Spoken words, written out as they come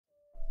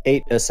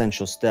8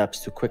 essential steps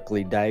to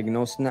quickly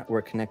diagnose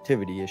network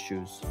connectivity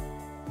issues.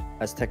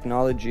 As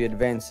technology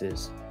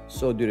advances,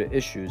 so do the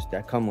issues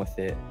that come with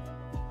it.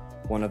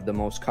 One of the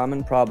most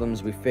common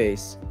problems we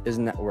face is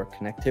network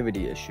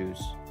connectivity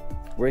issues.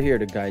 We're here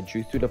to guide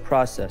you through the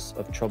process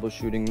of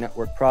troubleshooting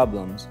network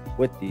problems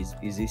with these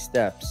easy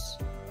steps.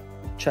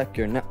 Check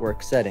your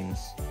network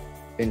settings.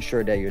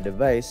 Ensure that your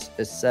device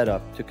is set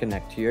up to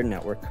connect to your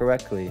network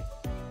correctly.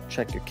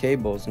 Check your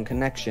cables and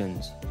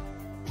connections.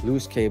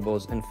 Loose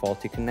cables and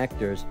faulty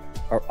connectors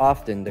are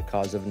often the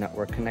cause of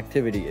network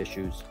connectivity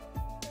issues.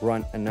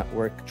 Run a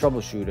network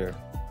troubleshooter.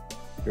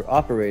 Your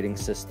operating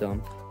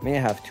system may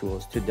have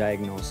tools to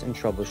diagnose and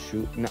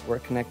troubleshoot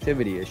network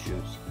connectivity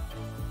issues.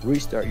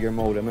 Restart your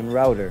modem and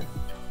router.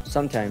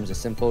 Sometimes a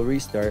simple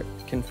restart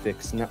can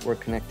fix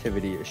network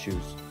connectivity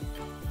issues.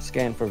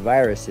 Scan for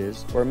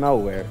viruses or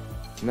malware.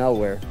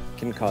 Malware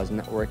can cause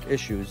network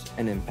issues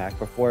and impact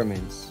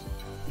performance.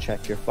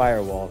 Check your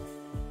firewall.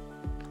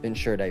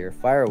 Ensure that your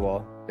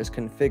firewall is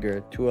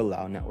configured to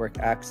allow network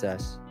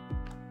access.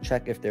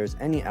 Check if there's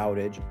any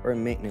outage or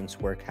maintenance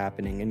work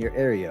happening in your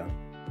area.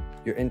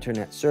 Your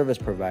internet service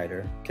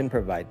provider can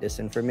provide this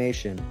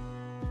information.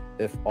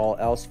 If all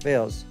else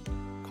fails,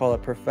 call a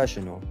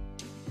professional.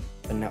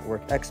 A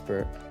network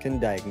expert can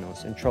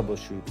diagnose and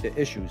troubleshoot the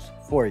issues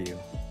for you.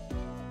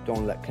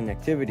 Don't let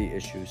connectivity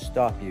issues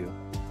stop you.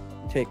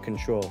 Take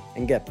control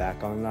and get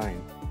back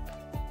online.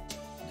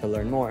 To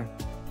learn more,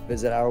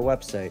 visit our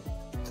website,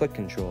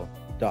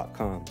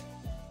 clickcontrol.com.